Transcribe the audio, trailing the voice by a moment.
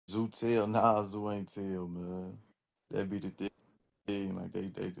Zoo tell, nah, Zoo ain't tell, man. That be the thing. Like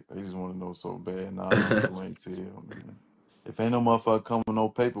they just want to know so bad. Nah, Zoo ain't tell, man. If ain't no motherfucker coming with no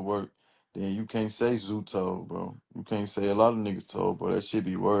paperwork, then you can't say Zoo told, bro. You can't say a lot of niggas told, bro. That shit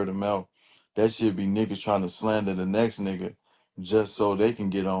be word of mouth. That shit be niggas trying to slander the next nigga just so they can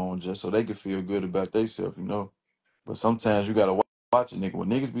get on, just so they can feel good about themselves, you know. But sometimes you gotta watch a nigga. When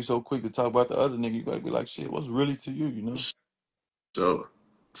niggas be so quick to talk about the other nigga, you gotta be like, shit, what's really to you, you know? So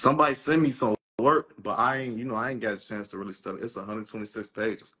somebody sent me some work, but I ain't got a chance to really study. It's 126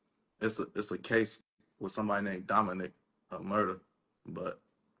 pages. It's a case with somebody named Dominic, a murder. But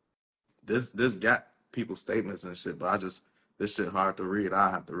this got people's statements and shit. But this shit hard to read.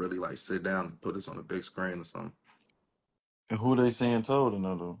 I have to really like sit down and put this on a big screen or something. And who they saying told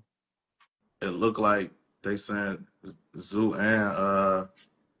another? It looked like they saying Zoo and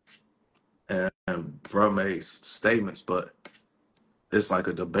Bro made statements, but it's like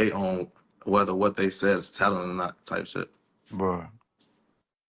a debate on whether what they said is telling or not type shit. Bro.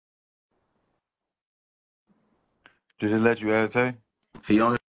 Did it let you add Tay? He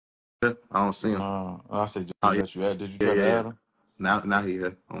on it? I don't see him. Nah. I said, did Oh it let you add? Did you try to yeah. add him? Now he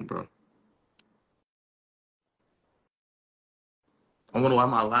here, bro. I wonder why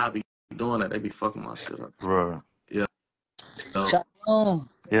my live be doing that. They be fucking my shit up. Bro. Yeah. So, Shalom.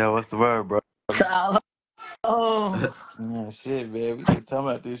 Yeah, what's the word, bro? Shalom. Oh, Man, shit, man. We just talking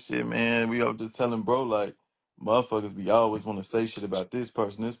about this shit, man. We all just telling bro, like, motherfuckers be always want to say shit about this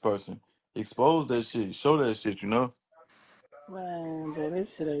person, this person. Expose that shit. Show that shit, you know? man, bro,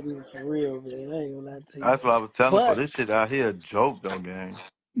 this shit ain't even for real, man. I ain't gonna lie to you. That's what I was telling for But, this shit out here a joke though, gang.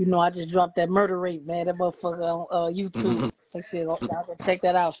 I just dropped that murder rate, man. That motherfucker on YouTube. That shit, y'all go check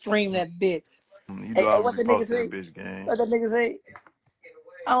that out. Stream that bitch. You Hey, know I hey, what the nigga repost say? that bitch, gang. What the nigga say?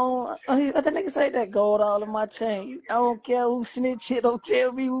 What the nigga say? That gold all in my chain. I don't care who snitch it. Don't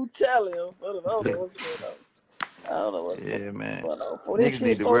tell me who tell it. I don't know what's going on. I don't know what's Yeah, man. going on. For this Niggas need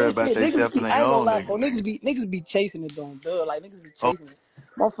shit, to worry about niggas themselves and be. their I ain't gonna own lie, for niggas. niggas be chasing it on dub. Like niggas be Oh, chasing it.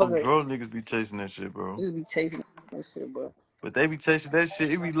 Motherfucker, drug niggas be chasing that shit, bro. niggas be chasing that shit, bro. But they be chasing that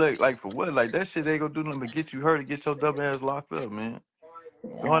shit. It be like for what? Like that shit ain't gonna do nothing but get you hurt and get your dumb ass locked up, man.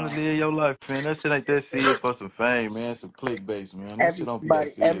 Go on and live your life, man. That shit ain't that serious for some fame, man. Some clickbait, man. That shit don't be that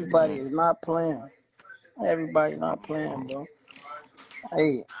serious, Everybody man. is not playing. Everybody not playing, bro.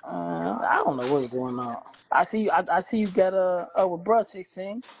 Hey, I don't know what's going on. I see you. I see you got with bruh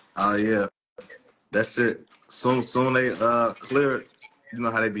 16. oh yeah, that shit. Soon they clear it. You know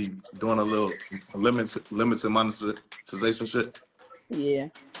how they be doing a little limited monetization shit. Yeah,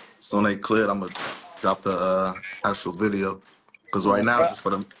 Soon they cleared, I'm gonna drop the actual video. Cause right man, now bro. it's just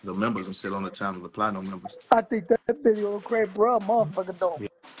for the members and shit on the channel, the platinum members. I think that bitch go crazy, bro. Motherfucker though, Yeah,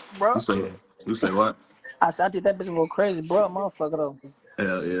 bro. You say yeah. you say what? I think that bitch go crazy, bro. Motherfucker though.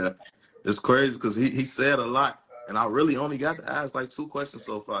 Yeah, yeah. It's crazy because he said a lot, and I really only got to ask like 2 questions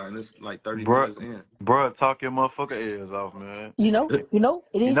so far, and it's like 30 Bruh, minutes in. bruh, talk your motherfucker ears off, man. It You ain't know?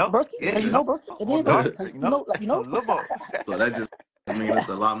 broski. Yeah, Cause you know? it On ain't God, broski. Cause you know? A you know. little more. So that just means it's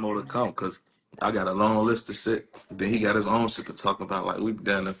a lot more to come because I got a long list of shit. Then he got his own shit to talk about. Like we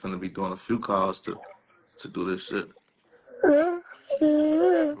down there finna be doing a few calls to do this shit. Bruh.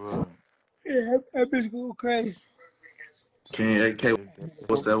 Yeah, that bitch go crazy. King AK, Yeah,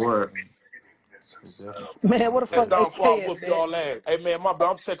 what's that word? it's definitely Man, what the Ass fuck down AK before I at, whoop man? y'all ass. Hey man, my bad.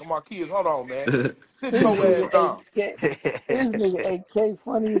 I'm checking my kids. Hold on, man. Sit This your ass nigga down. AK. This nigga AK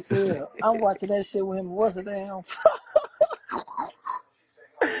funny as hell. I'm watching that shit with him. What's the damn?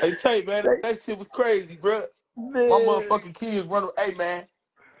 Hey Tay, man, that shit was crazy, bro. My Man. motherfucking kids run. Hey man,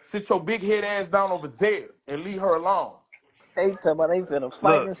 sit your big head ass down over there and leave her alone. They talking about they finna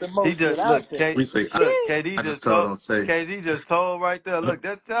fight Look, and some he more shit. just I look, said, We say look, shit. I just told him say. KD just told right there. Look,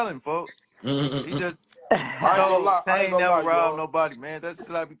 that's telling, folks. He just I ain't gonna told lie. I Tay ain't ain't gonna never lie, robbed y'all. nobody, man. That's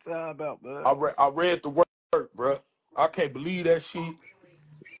what I be talking about, bud. I read the word, bro. I can't believe that shit,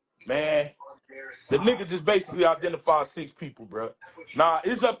 man. The nigga just basically identified 6 people, bro. Nah,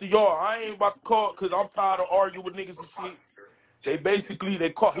 it's up to y'all. I ain't about to call because I'm tired of arguing with niggas and shit. They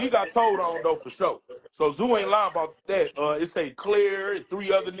caught. He got told on though for sure. So Zoo ain't lying about that. It say Clear and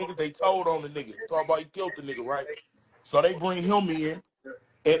 3 other niggas they told on the nigga. Talk about he killed the nigga, right? So they bring him in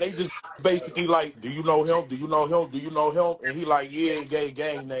and they just basically like, do you know him? Do you know him? Do you know him? And he like, yeah, and gave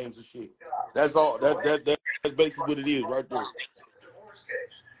gang names and shit. That's all. That's basically what it is right there.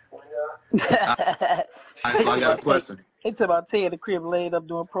 All right, so I got a question. They talking about Tay in the crib laid up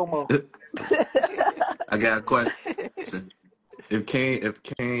doing promo. I got a question. If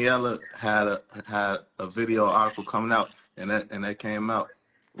King Yella had a video article coming out and that came out,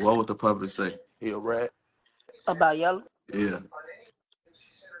 what would the public say? He a rat. About yellow. Yeah.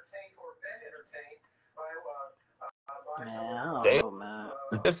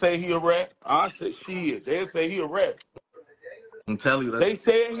 They say he a rat. I said shit. They say he a rat. I'm telling you, They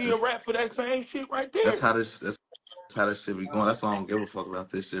said he a that's rat for that same shit right that's there. how this shit be going. That's why I don't give a fuck about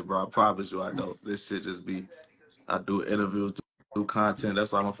this shit, bro. I promise you, I don't. This shit just be. I do interviews, do content.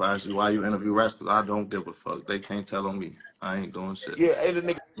 That's why I'm gonna ask you why you interview rats, because I don't give a fuck. They can't tell on me. I ain't doing shit. Yeah, hey, the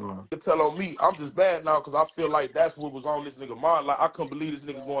nigga Right. tell on me. I'm just bad now because I feel like that's what was on this nigga mind. Like I couldn't believe this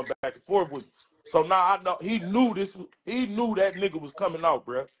nigga going back and forth with me. So now I know he knew this. He knew that nigga was coming out,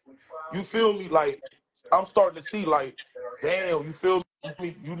 bruh. You feel me? Like I'm starting to see, like, damn, you feel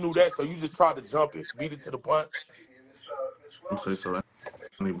me? You knew that, so you just tried to jump it, beat it to the punch. I'm say so.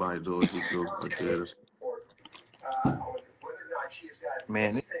 Anybody do what he do or did.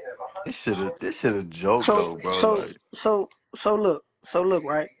 Man, this shit a joke So though, bro. so Like, so so look,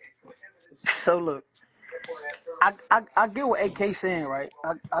 right? So look, I get what AK saying, right?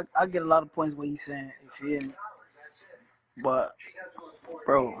 I get a lot of points what he's saying. You feel me? But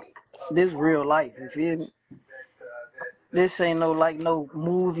bro, this real life. You feel me? This ain't no like no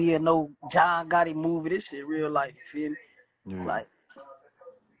movie or no John Gotti movie. This shit real life. You feel me? yeah, Like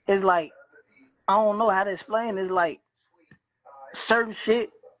it's like I don't know how to explain. It's like certain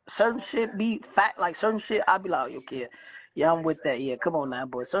shit be fact. Like certain shit, I be like, okay, yeah, I'm with that. Yeah, come on now,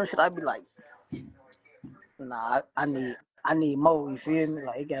 boy. Certain shit, I be like, nah, I need more. You feel me?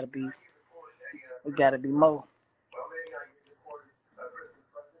 Like it gotta be more.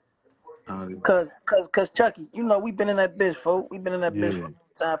 Cause Chucky, you know, we been in that bitch, folks. We been in that bitch for yeah,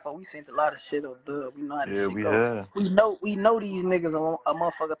 a time, folks. We seen a lot of shit on dub. We know how this yeah. shit We go. have. We know these niggas a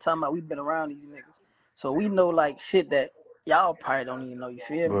motherfucker talking about. We been around these niggas, so we know like shit that y'all probably don't even know. You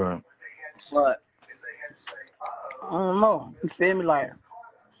feel me? Right. But I don't know. You feel me? Like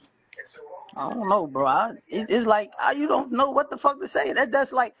I don't know, bro. It's like you don't know what the fuck to say.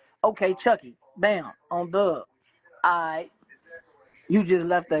 That's like okay, Chucky, bam, on dub. I you just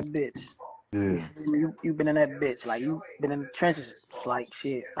left that bitch. You Yeah. feel me? You been in that bitch. Like you been in the trenches. Like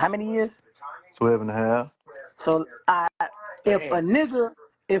shit. How many years? 12 and a half. So if a Damn. nigga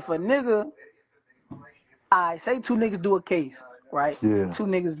if a nigga I say two niggas do a case, right? Yeah. Two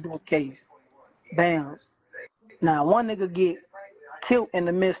niggas do a case. Bam. Now one nigga get killed in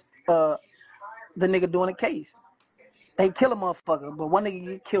the midst of the nigga doing a case. They kill a motherfucker, but one nigga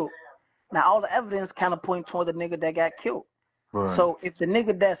get killed. Now all the evidence kind of point toward the nigga that got killed. Right. So if the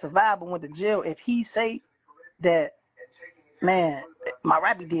nigga that survived and went to jail, if he say that, man, my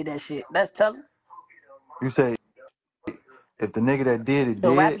rappy did that shit, that's telling. You say if the nigga that did it The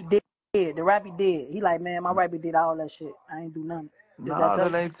did, rappy did. The rappy did. He like, man, my rappy did all that shit. I ain't do nothing. Is that nah, that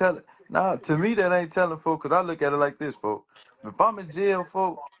telling? ain't telling. Nah, to me that ain't telling, folks. Cause I look at it like this, folks. If I'm in jail,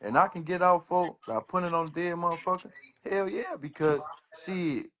 folks, and I can get out, folks, by putting it on a dead motherfucker, hell yeah. Because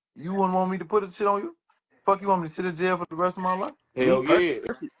shit, you wouldn't want me to put a shit on you? Fuck, you want me to sit in jail for the rest of my life? Me Hell personally,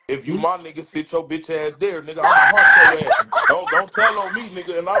 yeah. If you me. my nigga, sit your bitch ass there, nigga. I'ma hunt your ass. Don't tell on me,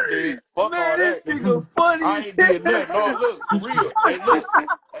 nigga, and I'm dead. Fuck all Man, this that, nigga. nigga funny I as ain't did nothing. No, hell. look, for real. Hey, look.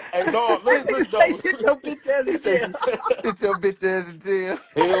 Hey, dog, This look nigga say though. sit your bitch ass He in said, jail. sit your bitch ass in jail.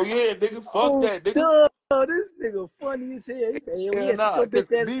 Hell yeah, nigga. Fuck Oh, that, nigga. duh. This nigga funny as hell. He say, hell Hell yeah, sit nah. your Cause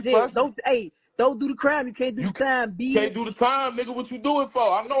bitch ass me in jail. personally, Don't do the crime. You can't do the You time, can't bitch. do the time, nigga. What you do it for?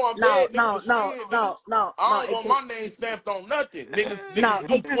 I know I'm No, dead, nigga, no, but no, shit, nigga. no, no, I no, don't want AK. my name stamped on nothing. No, Niggas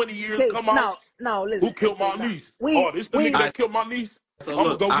do 20 years, AK. come out. No, no, Who listen, killed AK. my No. niece? Oh, this the nigga We I that killed my niece? so I'm gonna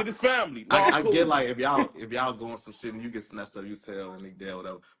look, go get his family. I No, I'm I get cool. like if y'all going some shit and you get snatched up, you tell and they deal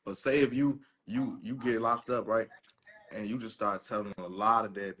whatever. But say if you get locked up, right? And you just start telling a lot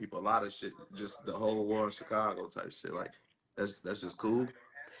of dead people, a lot of shit, just the whole war in Chicago type shit. Like that's just cool,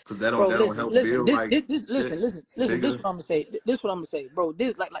 cause bro, that don't help listen. build like Listen, shit listen. This bigger. what I'm gonna say. This what I'm gonna say, bro.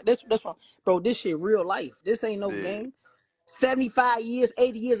 This like that's what, bro. This shit real life. This ain't no yeah, game. 75 years,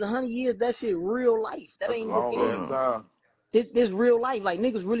 80 years, 100 years. That shit real life. That That's a ain't no long ass game. bro. time. This real life. Like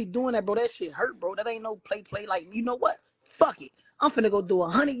niggas really doing that, bro. That shit hurt, bro. That ain't no play. Like you know what? Fuck it. I'm finna go do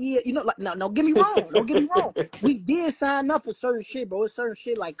 100 years. You know, like no, get me wrong. Don't get me wrong. We did sign up for certain shit, bro. It's certain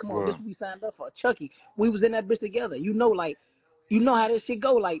shit. Like, come on, this Bro. what we signed up for. Chucky, we was in that bitch together. You know, like, you know how this shit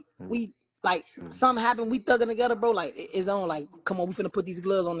go. Like, we like something happened. We thugging together, bro. Like, it's on. Like, come on, we finna put these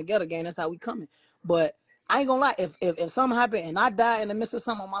gloves on together, gang. That's how we coming. But I ain't gonna lie. If something happened and I die in the midst of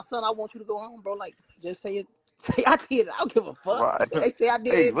something on my son, I want you to go home, bro. Like, just say it. Say I did it. I don't give a fuck. Right. They say I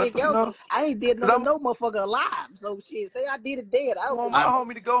did Hey, what's everything the else. no? I ain't did Cause nothing to no motherfucker alive. So shit, say I did it dead. I I don't want give a my I fuck.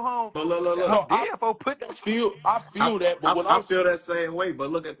 homie to go home. but For look. I'm No, I dead. For put that shit. I I, feel that, but I when I I'm feel that same way,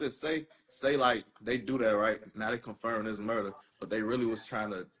 but look at this. Say like they do that right now. They confirm this murder, but they really was trying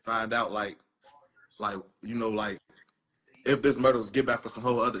to find out like like if this murder was get back for some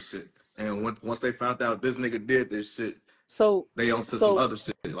whole other shit. And once they found out this nigga did this shit, So they onto some so other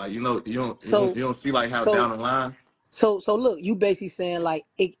shit. Like so you don't see like how so down the line. so look, you basically saying like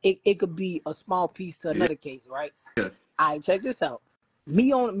it could be a small piece to Yeah, another case, right? yeah, All right, check this out.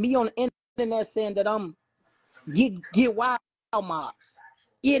 Me on the internet saying that I'm get wild mob.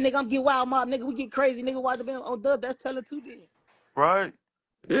 Yeah, nigga, I'm get wild mob, nigga. We get crazy, nigga. Watch the band on dub. That's telling too then. Right.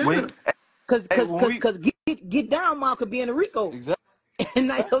 yeah. When when we Cause get down mob could be in the Rico. And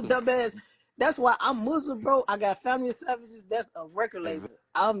now your exactly dumb ass. That's why I'm Muslim, bro. I got family of savages. That's a record label.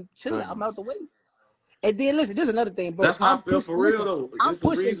 I'm chilling. exactly I'm out the way. And then listen, this is another thing, bro. That's how I feel for real though. I'm It's the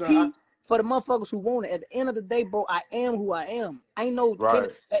pushing reason I. peace for the motherfuckers who want it. At the end of the day, bro, I am who I am. I ain't no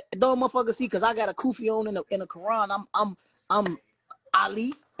can't Right. don't motherfuckers see because I got a kufi on in the Quran. I'm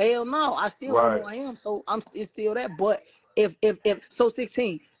Ali. Hell no, I still am who Right. I am. So it's still that. But if so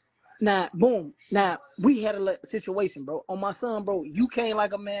 16. Now, boom. Now we had a situation, bro. On my son, bro. You came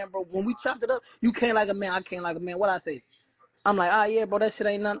like a man, bro. When we chopped it up, you came like a man. I came like a man. What I say? I'm like, yeah, bro, that shit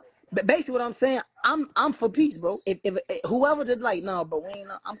ain't nothing. But basically, what I'm saying, I'm for peace, bro. If whoever did like, no, but we ain't.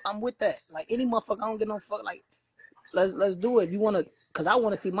 I'm with that. Like any motherfucker, I don't get no fuck. Like let's do it. If you wanna, cause I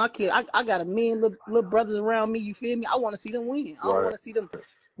wanna see my kid. I got a million little brothers around me. You feel me? I wanna see them win. I don't Right. wanna see them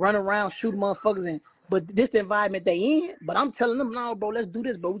run around shoot motherfuckers in. But this the environment they in. But I'm telling them, no, bro, let's do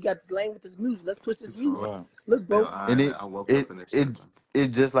this, bro. We got this lane with this music. Let's push this music. right. Look, Hell, bro. And I woke up in this shit, man. it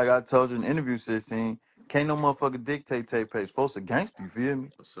just like I told you in the interview 16, can't no motherfucker dictate tape pace. Folks a gangster, you feel me?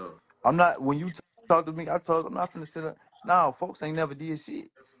 For sure. I'm not when you talk to me, I told I'm not finna sit up. Nah, folks ain't never did shit.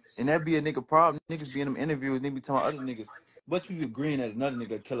 And that be a nigga problem. Niggas be in them interviews, niggas be telling other niggas, but you agreeing that another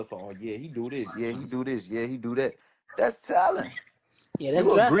nigga killer for, oh yeah, he do this, yeah, he do this, yeah, he do that. That's talent. Yeah, that's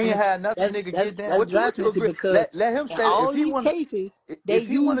You dry agreeing snitching. how another nigga get down. That's dry What you snitching agree? because Let him in say that. all these cases If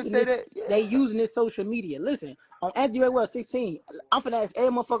he wanna say that, they yeah. using this social media. Listen, on Andrew Well 16, I'm finna ask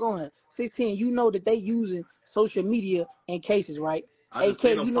every motherfucker on here. 16, you know that they using social media in cases, right? I just AK,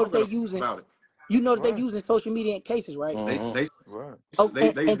 seen them talking about it. Right, using social media in cases, right? They Mm-hmm. they right, Oh,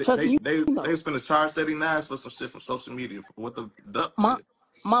 and Chucky, you they know. was finna charge 79 for some shit from social media for what the duck My shit.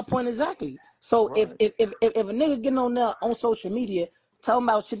 my point exactly. So right. if a nigga getting on there on social media talking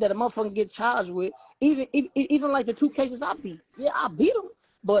about shit that a motherfucker get charged with, even like the two cases I beat, yeah, I beat them.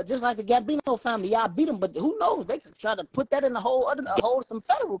 But just like the Gambino family, yeah, I beat them. But who knows? They could try to put that in a whole some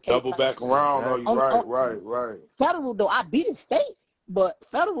federal case Double type back shit. around on you. Exactly. On Right. Right. Right. federal though, I beat it state, but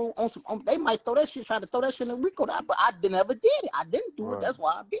federal on some they might throw that shit, try to throw that shit in Rico. But I never did it. I didn't do it. Right. That's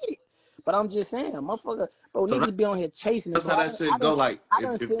why I beat it. But I'm just saying, motherfucker, bro, So niggas be on here chasing it, that's bro. how that shit go. Like I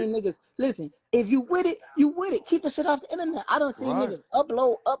done seen niggas. Listen, if you with it, you with it. Keep the shit off the internet. I done seen Right. niggas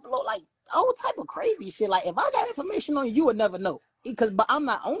upload like all type of crazy shit. Like if I got information on you, you would never know. But I'm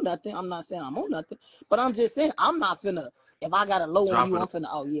not on nothing. I'm not saying I'm on nothing. But I'm just saying I'm not finna. If I got a low on drop you, it I'm finna.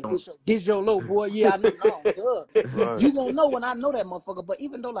 Oh yeah, on. this your low boy. Yeah, I know. No, good. Right. You gonna know when I know that motherfucker. But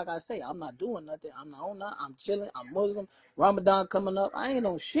even though, like I say, I'm not doing nothing. I'm not on that. I'm chilling. I'm Muslim. Ramadan coming up. I ain't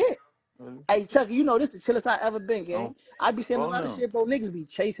on shit. Really? Hey Chucky, you know this the chillest I ever been, gang. On I be saying a phone lot of them. shit, bro. Niggas be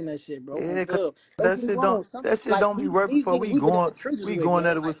chasing that shit, bro. On Yeah, cause dub. Don't that get me shit don't wrong. Some that shit like don't be right these before niggas we been in the trenches we with, going at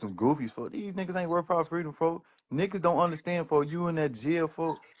gang. it Like with some goofies for these niggas ain't worth our freedom for niggas don't understand for you in that jail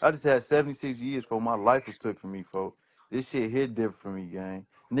for I just had 76 years for my life was took from me for this shit hit different for me gang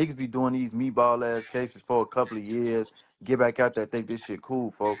niggas be doing these meatball ass cases for a couple of years get back out there think this shit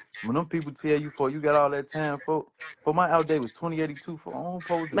cool for when them people tell you for you got all that time for my out day was 2082 for I don't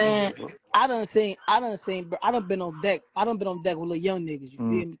supposed to do man, that bro. bro. I done been on deck. I done been on deck with little young niggas. You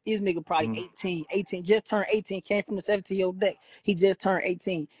feel me? This nigga probably Mm-hmm. 18, just turned 18. Came from the 17-year-old deck. He just turned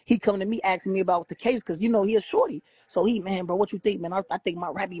 18. He coming to me asking me about the case because you know he a shorty. So man, bro, what you think, man? I think my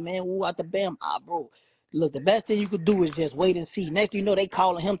rappy man, woo out the bam, bro. Look, the best thing you could do is just wait and see. Next thing you know, they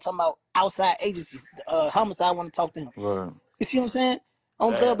calling him talking about outside agencies. Homicide want to talk to him. Right. You see what I'm saying?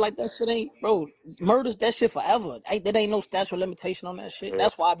 On dub Damn. like that shit ain't, bro. Murders that shit forever. There ain't no statute of limitation on that shit. Yeah.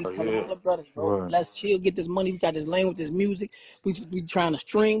 That's why I be telling my Yeah. little brothers, bro. Right. Let's chill, get this money. We got this lane with this music. We trying to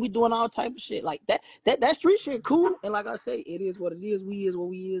stream. We doing all type of shit like that. That street shit cool. And like I say, it is what it is. We is what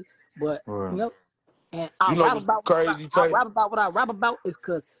we is. But you Right. know, and You know what's crazy, I Tay? rap about what I rap about is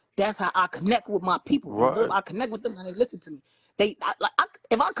because that's how I connect with my people. On dub, Right. I connect with them and they listen to me.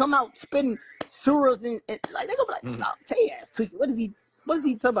 If I come out spitting surahs and like they gonna be like, Mhm. oh, Tay ass tweaking. What is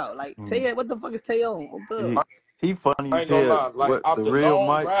he talking about? Like Mm. Tay, what the fuck is Tay on dub? He funny I as ain't gonna hell. lie. Like What after known The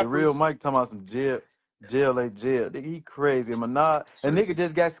real rappers, Mike talking about some jail ain't jail. Nigga, he crazy. And Manad, and Crazy. nigga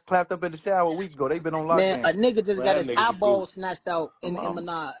just got clapped up in the shower a week ago. They been on Man, a lockdown. nigga just got man, his that nigga's a eyeballs goofy. snatched out I'm, in I'm,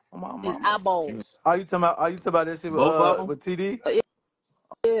 Manad. my His mama. eyeballs. Are you talking about that shit Both of them. with TD?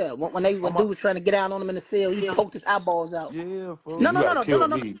 Yeah, when I'm a, dude was trying to get out on him in the cell, he poked his eyeballs out. yeah, Yeah, fool. No, you no, no, gotta no, no, no, kill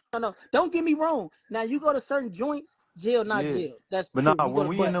no, me. no, no. Don't get me wrong. Now you go to certain joints Jail, not Yeah. jail. That's But true. nah, when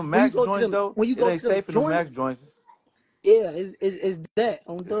we in But them when you max go to joints them, though, when you it go ain't to them safe in them joints, max joints. yeah, it's that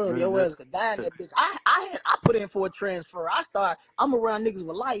on It's dub. really Your that. ass could die in that bitch. I put in for a transfer. I'm around niggas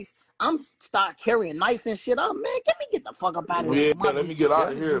with life. I'm start carrying knives and shit. Oh man, get the fuck up out of there Yeah, for my let me bitch. get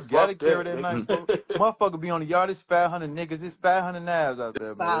out of You here. gotta Fuck carry that, that knife, nigga. folks. Motherfucker be on the yard. It's 500 niggas. It's 500 knives out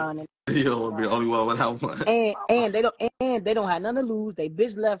there, man. 500. You don't want to be the only one without one. And they don't have nothing to lose. They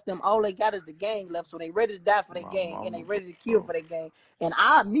bitch left them. All they got is the gang left, so they ready to die for their My gang and they mama, ready to kill bro. for their gang. And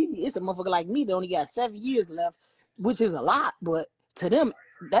me, it's a motherfucker like me that only got 7 years left, which is a lot, but to them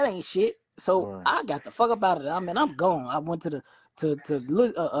that ain't shit. So Right. I got the fuck up out of there. I mean, I'm gone. I went to the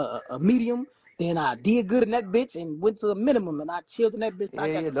a medium. Then I did good in that bitch and went to a minimum and I chilled in that bitch. Till I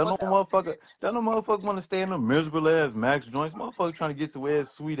Yeah, got yeah. the fuck out. Don't no motherfucker want to stay in them miserable ass max joints. Motherfucker trying to get to where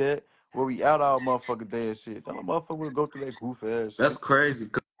it's sweet at, where we out all motherfucker day and shit. Don't no motherfucker will go through that goof ass That's shit. crazy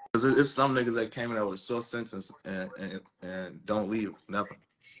because it's some niggas that came in there with a short sentence and don't leave never.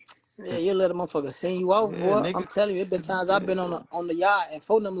 Yeah, you let a motherfucker send you off, Yeah, boy. I'm niggas. telling you, it been times I've Yeah, been on the yacht and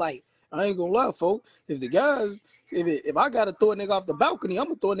phone them like, I ain't gonna lie, folks. If the guys, if I gotta throw a nigga off the balcony, I'm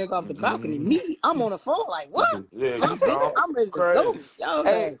gonna throw a nigga off the balcony. Mm-hmm. Me, I'm on the phone like, what? Yeah, My you bitch, sound I'm ready to crazy. go. Y'all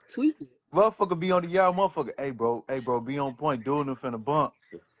hey, ass tweaking. motherfucker be on the yard, motherfucker. Hey, bro, be on point, doing them finna bump.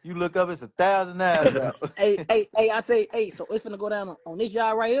 You look up, it's 1,000 knives out. I say, hey, so it's gonna go down on this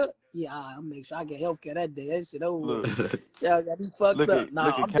yard right here. Yeah, I'll make sure I get healthcare that day. That shit over with. Look, Y'all got me fucked up. look Nah,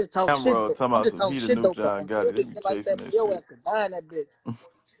 at I'm just talking shit camera though. talking I'm about just some talking he the shit new though. But John on got good it. This shit nigga like chasing that, that your shit. ass could die in that bitch.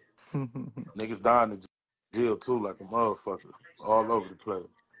 Niggas dying in jail too, like a motherfucker, all over the place.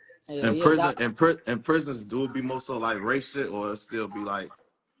 Hell In yeah, prison, in prisons, do it be more so like race shit, or it still be like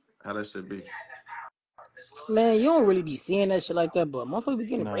how that should be? man, you don't really be seeing that shit like that, but motherfucker be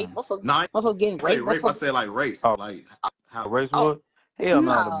getting Nah. raped. No, I Motherfucker getting ain't say raped. rape. I Motherfucker. say like race, Oh, like how. race Oh, war? Hell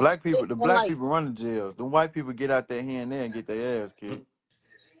no. nah. The And black like, people run the jails. The white people get out there here and there and get their ass kicked.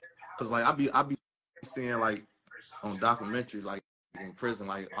 Cause like I be seeing like on documentaries like in prison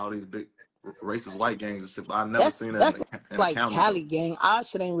like all these big racist white gangs and shit, but I never seen it that's in the like counties Cali though. gang. Our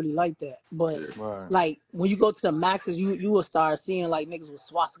shit ain't really like that. But Yeah. Right. like when you go to the maxes, you will start seeing like niggas with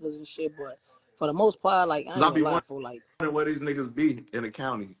swastikas and shit. But for the most part, like I Cause ain't I gonna be lie, wondering for like where these niggas be in the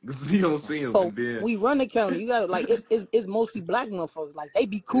county. Cause you don't see them, for and then we run the county. You gotta like it's mostly black motherfuckers. Like they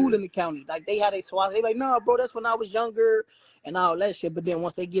be cool yeah. in the county. Like they had a swastika. They like, nah, bro, that's when I was younger and all that shit. But then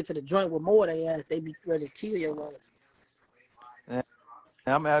once they get to the joint with more of their ass, they be ready to kill your ass. And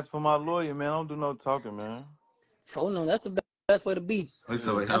I'm asking for my lawyer, man. I don't do no talking, man. So no, that's the best way to be. They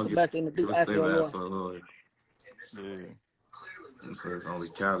tell me Yeah. That's how the get best thing to do. what's Ask they your ask lawyer. for a lawyer. Yeah. And so it's only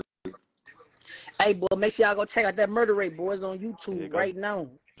Cali. Hey, boy, make sure y'all go check out that murder rate, boys, on Yeah, YouTube go right now.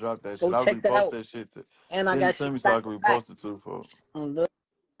 drop that shit. Go I'll check that repost out. that shit to And I got send me shit so I back can to back. repost it too, folks. On the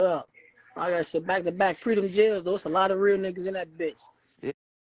I got shit back to back. Freedom jails, though. It's a lot of real niggas in that bitch.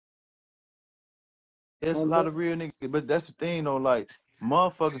 It's a On lot the of real niggas, but that's the thing though. Like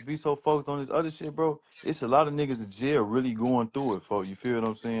motherfuckers be so focused on this other shit, bro. It's a lot of niggas in jail really going through it, for you feel what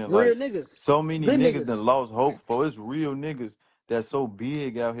I'm saying? real Like niggas. so many Good niggas niggas. done lost hope, for it's real niggas that's so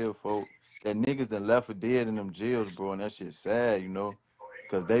big out here, for that niggas done left for dead in them jails, bro. And that shit sad, you know,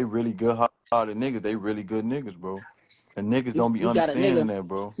 cause they really good hearted niggas. They really good niggas, bro. And niggas You, don't be you got a understanding nigga. that,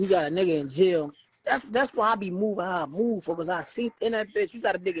 bro. You got a nigga in jail. That's why I be moving how I move for, because I see in that bitch, you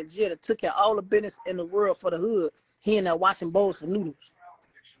got a nigga in jail that took care of all the business in the world for the hood. He in there washing bowls for noodles.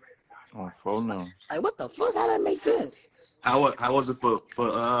 On phone now. Like, what the fuck? How that make sense? How was it for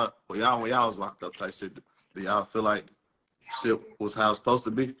y'all when y'all was locked up type shit? Do y'all feel like shit was how it's supposed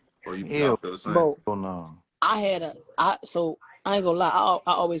to be, or y'all Hell feel the same? Bro, no. I ain't gonna lie,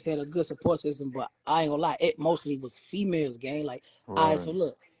 I always had a good support system, but I ain't gonna lie, it mostly was females, gang. Like, all right, Right. so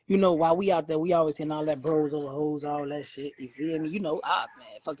look, while we out there, we always hitting all that bros over hoes, all that shit. You feel me? Man,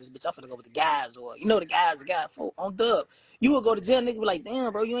 fuck this bitch, I'm finna go with the guys, or the guys, on dub. You would go to jail, nigga, be like,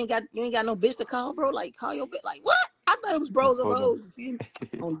 damn, bro, you ain't got no bitch to call, bro. Like, call your bitch. Like, what? I thought it was On bros over phone hoes. You feel me?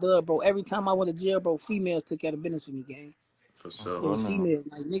 On dub, bro. Every time I went to jail, bro, females took care of business for me, gang. For On It sure. was phone now. females,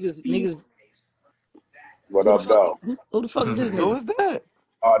 like niggas. What Who the up, fuck? though? Who the fuck is this Who nigga? is that?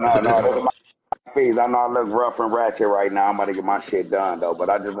 Oh, no, this is my fees. I know I look rough and ratchet right now. I'm about to get my shit done, though. But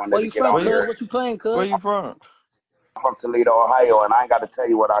I just wanted Where to you get from, on Where you cuz? here. What you playing, where cuz? you from? I'm from Toledo, Ohio, and I ain't got to tell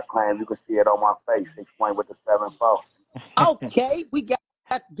you what I claim. You can see it on my face. 6 point with the 7-4. Okay, we got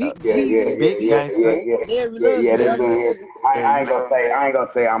Uh, Big Yeah, G yeah, in this yeah, big yeah, bitch. yeah, gangster. yeah. Larry Yeah, loves yeah, this Larry. Larry. is. Hey, I ain't gonna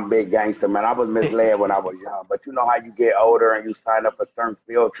say I'm big gangster, man. I was misled when I was young, but you know how you get older and you sign up for certain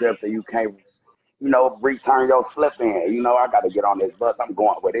field trips and you can't, return your slip in. I got to get on this bus. I'm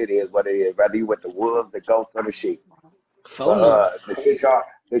going. What it is, whether you with the wolves, the ghosts, or the sheep. But Phone no. the shit y'all,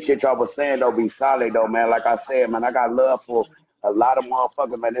 the shit y'all was saying though be solid though, man. Like I said, man, I got love for a lot of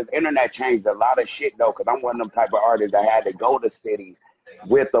motherfuckers, man. This internet changed a lot of shit though, cause I'm one of them type of artists that had to go to cities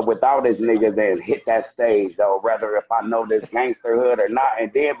with or without his niggas and hit that stage though, whether if I know this gangsterhood or not.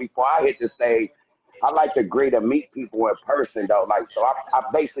 And then before I hit the stage, I like to greet and meet people in person though. Like so I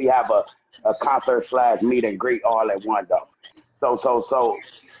basically have a concert slash meet and greet all at one though. So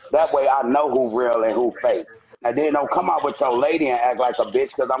that way I know who real and who fake. And then don't come out with your lady and act like a bitch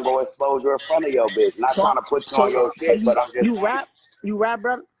because I'm going to expose you in front of your bitch. Not So trying to put you on so your so shit, you but I'm just you saying. rap you rap,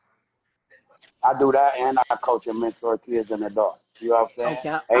 brother? I do that and I coach and mentor kids and adults. You know what I'm saying? Okay,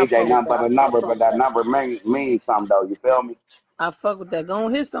 I Age ain't fuck with nothing that. but a number, but that number means something though. You feel me? I fuck with that. Go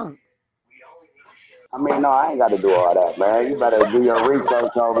on his song. I mean, no, I ain't got to do all that, man. You better do your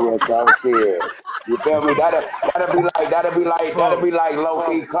research over yourself, shit. You feel me? That'll Bro, be like low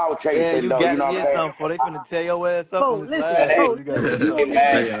key clout yeah, chasing you though. got You to know what hear I'm saying? something for they finna tear your ass up on Fo, this listen, live, Hey, bro. Fo, You got to listen, hear you something on for this you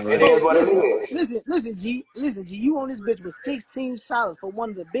man, bitch. say, it man. is Fo, what it listen, is. you on this bitch with 16 shots for one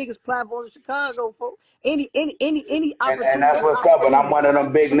of the biggest platforms in Chicago, fo. Any And opportunity, that's any what's up. And I'm opportunity. one of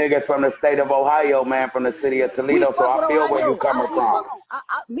them big niggas from the state of Ohio, man, from the city of We Toledo. So fuck I with feel where you Ohio. coming We from. fuck.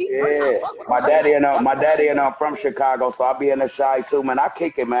 Me personally, I Yeah, fuck with my Ohio. daddy and I'm from Chicago, so I be in the shy too, man. I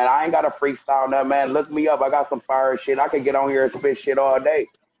kick it, man. I ain't got a freestyle now, man. Look me up. I got some fire shit. I can get on here and spit shit all day.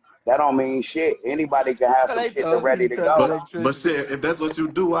 That don't mean shit. Anybody can have But some they shit that told you ready to trust go. electricity. But shit, if that's what you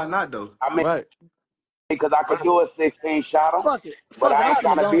do, why not though? I mean, Right. because I could do a 16 shotter, Fuck it, but fuck it. I ain't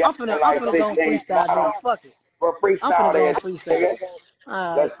gotta be I'm like finna go and 16 freestyle shotter then. Fuck it. for I'm finna freestyle go there, and freestyle. nigga. All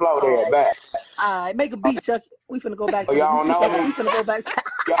right, Let's flow there, back. all right. Make a beat, Chucky. We finna go back Oh, to the. y'all know me? We finna go back to.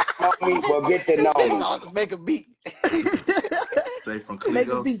 Y'all know me? Well, get to know They me. called to make a beat. Say from Make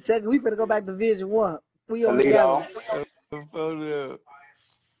a Clego. beat, Chucky. We finna go back to Vision One. We on the Toledo. gallery. Photo.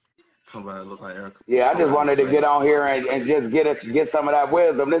 Somebody look like Eric Yeah, I just Carter on the wanted to get face. on here and just get some of that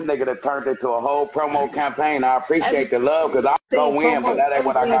wisdom. This nigga done turned into a whole promo campaign. I appreciate the love because I Everything go in, but promo. that ain't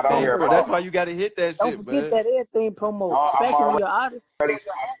what I Everything got on Hey, here promo. bro, for. that's why you got to hit that Don't shit, forget man. that everything promo, I'm especially when you're an artist.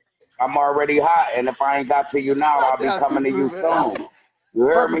 I'm already hot, and if I ain't got to you now, Watch I'll be out, coming to people, you man. soon. You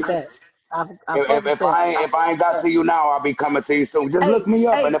hear Fuck me? with that. I fuck with that. If I ain't got to you now, I'll be coming to you soon. Just Hey, look me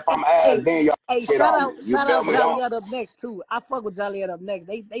up, and hey, if I'm ass, hey, then y'all hey, get on me. You shout feel out me? Don't. Joliet up next too. I fuck with Joliet up next.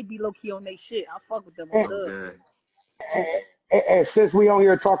 They be low key on they shit. I fuck with them on And, cuz. Okay. and since we on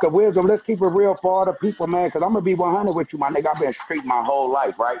here talking wisdom, let's keep it real for all the people, man. Because I'm gonna be 100 with you, my nigga. I've been street my whole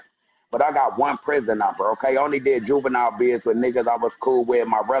life, right? But I got one prison number, okay? Only did juvenile bids with niggas I was cool with,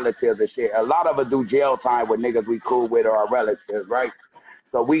 my relatives and shit. A lot of us do jail time with niggas we cool with or our relatives, right?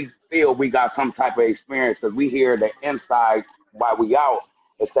 So we feel we got some type of experience because we hear the inside while we out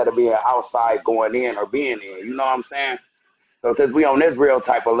instead of being outside going in or being in. You know what I'm saying? So since we on this real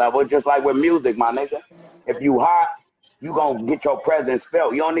type of level, just like with music, my nigga, if you hot, you gonna get your presence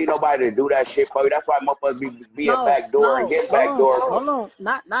felt. You don't need nobody to do that shit for you. That's why motherfuckers be being No, backdoor and no, getting backdoor. hold on.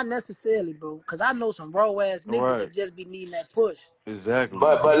 Not necessarily, bro. Cause I know some raw ass niggas Right. that just be needing that push. Exactly.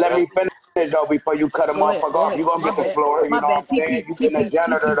 But let me finish though before you cut a Go ahead, motherfucker go off. ahead. You gonna My get the bad, floor. You my know what bad. I'm saying? You been a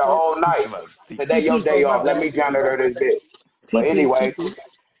janitor the Folk, whole night. Come on, Today TP. your TP, day folk. My off. Let bad. me janitor this bitch. But anyway, TP.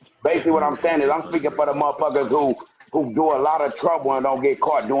 basically what I'm saying is I'm speaking for the motherfuckers who do a lot of trouble and don't get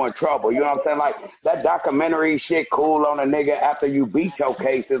caught doing trouble. You know what I'm saying? Like that documentary shit cool on a nigga after you beat your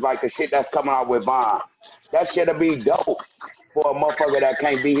case is like the shit that's coming out with Bond. That shit'll be dope for a motherfucker that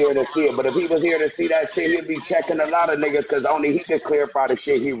can't be here to see it. But if he was here to see that shit, he'd be checking a lot of niggas because only he could clarify the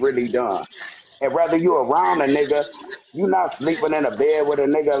shit he really done. And whether you around a nigga, you not sleeping in a bed with a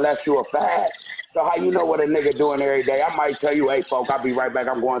nigga unless you a fag. So how you know what a nigga doing every day? I might tell you, hey, folk, I'll be right back.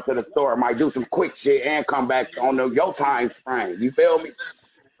 I'm going to the store. I might do some quick shit and come back on your time frame. You feel me?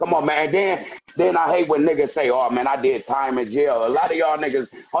 Come on, man. Then I hate when niggas say, oh, man, I did time in jail. A lot of y'all niggas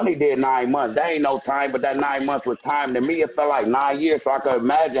only did 9 months. That ain't no time, but that 9 months was time. To me, it felt like 9 years. So I could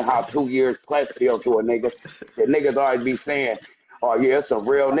imagine how 2 years plus feel to a nigga. The niggas always be saying, oh, yeah, it's some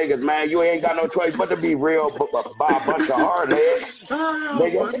real niggas, man. You ain't got no choice but to be real by a bunch of hard heads, Ah,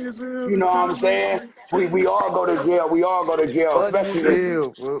 nigga. funny as hell You the know what I'm saying? comments. We all go to jail. We all go to jail, Funny as especially the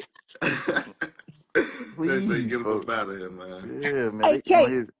hell, bro. They say Please, get him bro. up out of here, man. Yeah, man. Hey, They on K,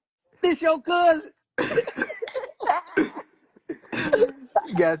 his. this your cousin?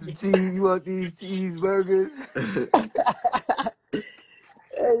 You got some cheese. You want these cheeseburgers?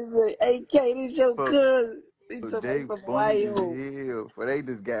 Hey, K, this your Bro, cousin? He talking about he they from funny as Ohio. hell. For they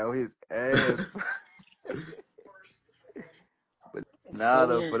just got on his ass. But nah, Oh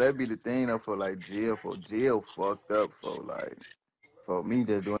though, yeah. for that be the thing, though, for jail fucked up, for me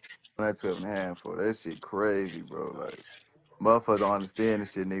just doing that to him, man, for that shit crazy, bro. Like, Motherfuckers don't understand the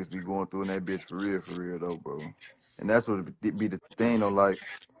shit niggas be going through in that bitch for real though, bro. And that's what it be the thing though. Like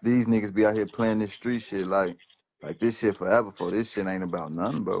these niggas be out here playing this street shit like this shit forever. For this shit ain't about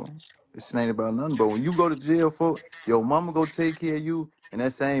nothing, bro. This shit ain't about nothing, bro. When you go to jail for, your mama go take care of you, and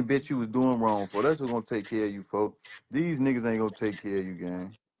that same bitch you was doing wrong for, that's what's gonna take care of you, folks. These niggas ain't gonna take care of you,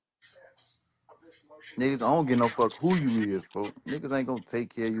 gang. Niggas, I don't give no fuck who you is, folks. Niggas ain't gonna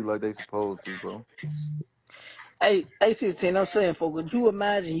take care of you like they supposed to, bro. Hey, 16, I'm saying, folks, could you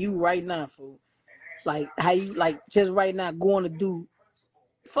imagine you right now, folks? Like, how you, like, just right now going to do,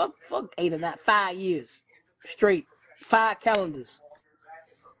 fuck 8 or 9, 5 years straight, 5 calendars.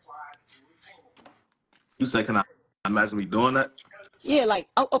 You say, can I imagine me doing that? Yeah, like,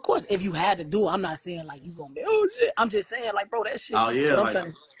 of course, if you had to do it, I'm not saying, like, you gonna be, oh, shit. I'm just saying, like, bro, that shit, Oh yeah, what I'm like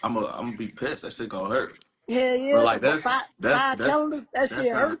trying to, I'm gonna be pissed. That shit gonna hurt. But yeah, like but that's that's five that's calendars, that that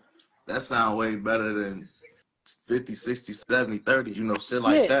shit sound hurt. that sound way better than 50, 60, 70, 30. You know, shit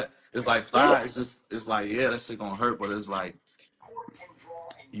like Yeah, that. It's like yeah, 5. It's like yeah, that shit gonna hurt. But it's like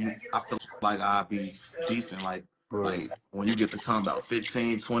I feel like I'd be decent. Bro, Like when you get to talking about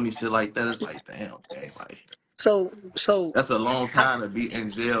 15, 20, shit like that. It's like damn, man, like so, that's a long I, time to be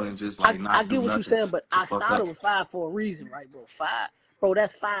in jail and just I like I not do get what you're nothing saying, but to I fuck started up. with 5 for a reason, right, bro? 5, bro.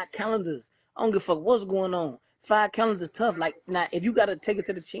 That's 5 calendars. I don't give a fuck what's going on. 5 calendars is tough. Like now, if you gotta take it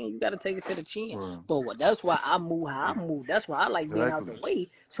to the chin, you gotta take it to the chin. bro. But what? That's why I move how I move. That's why I like being out the Exactly. way,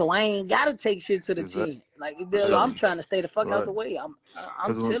 so I ain't gotta take shit to the chin. Like For I'm sure. Exactly. trying to stay the fuck out Right. the way. I'm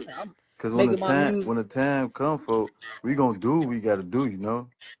Cause when chilling. I'm cause making my when music, the time come for we gonna do what we gotta do, you know.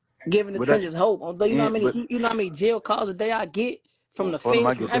 giving the But that trenches hope. Although you know how and many but you know how many jail calls a day I get from oh the for them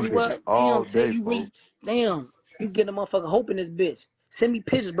I feds, from get them bitches everywhere. all Damn, tell day, you really, folks. damn, you get a motherfucker hope in this bitch. Send me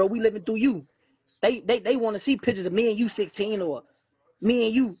pictures, bro. We living through you. They want to see pictures of me and you 16 or me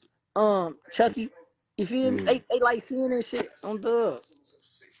and you, Chucky. You feel me? Yeah, They like seeing that shit on the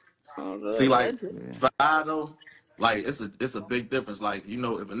See, so like that's it. yeah. 5 though, like it's a big difference. Like you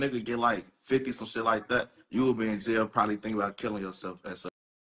know, if a nigga get like 50, some shit like that, you will be in jail probably think about killing yourself at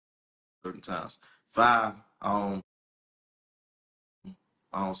certain times. 5, I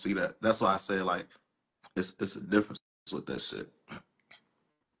don't see that. That's why I say like it's a difference with that shit.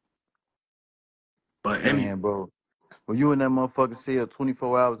 But any Man, bro. When you in that motherfucking cell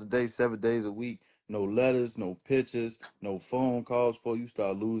 24 hours a day, 7 days a week, no letters, no pictures, no phone calls for you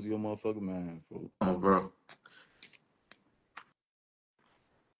start losing your motherfucking mind, folks. bro,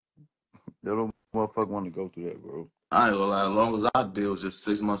 They don't motherfucker want to go through that, bro. I ain't gonna lie. As long as I deal was just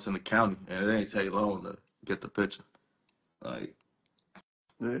 6 months in the county, and it ain't take long to get the picture. Like,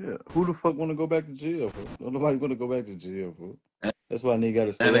 Yeah. Who the fuck want to go back to jail, folks? Nobody want to go back to jail, folks. and, That's why nigga got to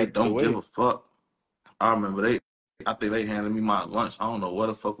and stay they out the don't give way. a fuck. I remember I think they handed me my lunch. I don't know where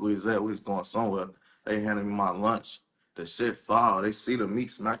the fuck we was at. We was going somewhere. They handed me my lunch. The shit fall. They see the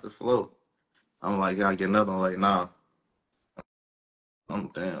meat smack the floor. I'm like, gotta get another one. Like, nah. I'm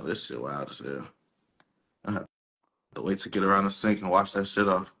damn. This shit wild as hell. I have to wait to get around the sink and wash that shit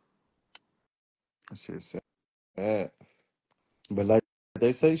off. That shit sad. But like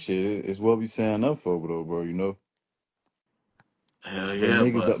they say, shit, it's what we sign up for, though, bro. You know. Hell But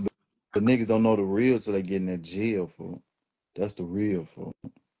yeah, but niggas don't know the real till they get in that jail, for. That's the real, for.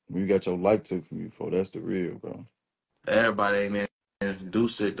 When you got your life took from you, for. That's the real, bro. everybody ain't in there to do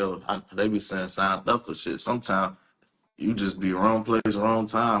shit though. They be saying signed up for shit. Sometimes you just be wrong place, wrong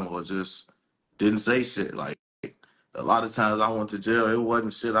time, or just didn't say shit. Like a lot of times I went to jail, it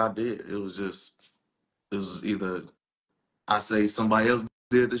wasn't shit I did. It was either I say somebody else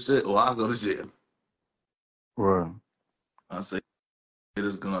did the shit or I go to jail. Right. I say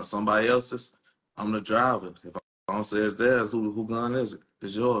it's gun somebody else's. I'm the driver. If I don't say it's theirs, who gun is it?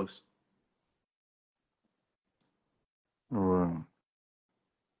 It's yours. Right.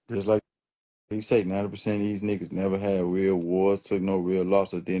 Just like he say, 90% of these niggas never had real wars, took no real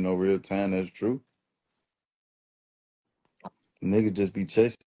losses, did no real time. That's true. Niggas just be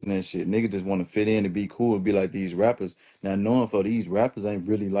chasing that shit. Niggas just want to fit in and be cool and be like these rappers. Now, knowing for these rappers ain't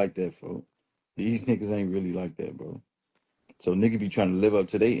really like that, folks. These niggas ain't really like that, bro. So niggas be trying to live up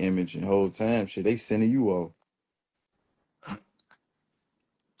to their image and whole time shit. They sending you off.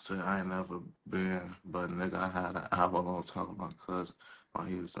 So I ain't never been, but nigga, I had an hour long talk with my cousin while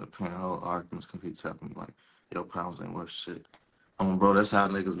he was playing whole arguments because he telling me like, your problems ain't worth shit. Bro, that's how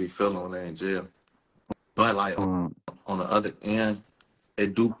niggas be feeling when they in jail. But like Um, on the other end,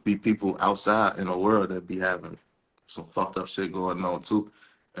 it do be people outside in the world that be having some fucked up shit going on too.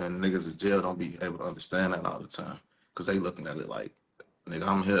 And niggas in jail don't be able to understand that all the time. Cause they looking at it like, nigga,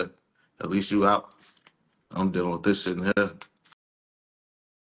 I'm here. At least you out. I'm dealing with this shit in here.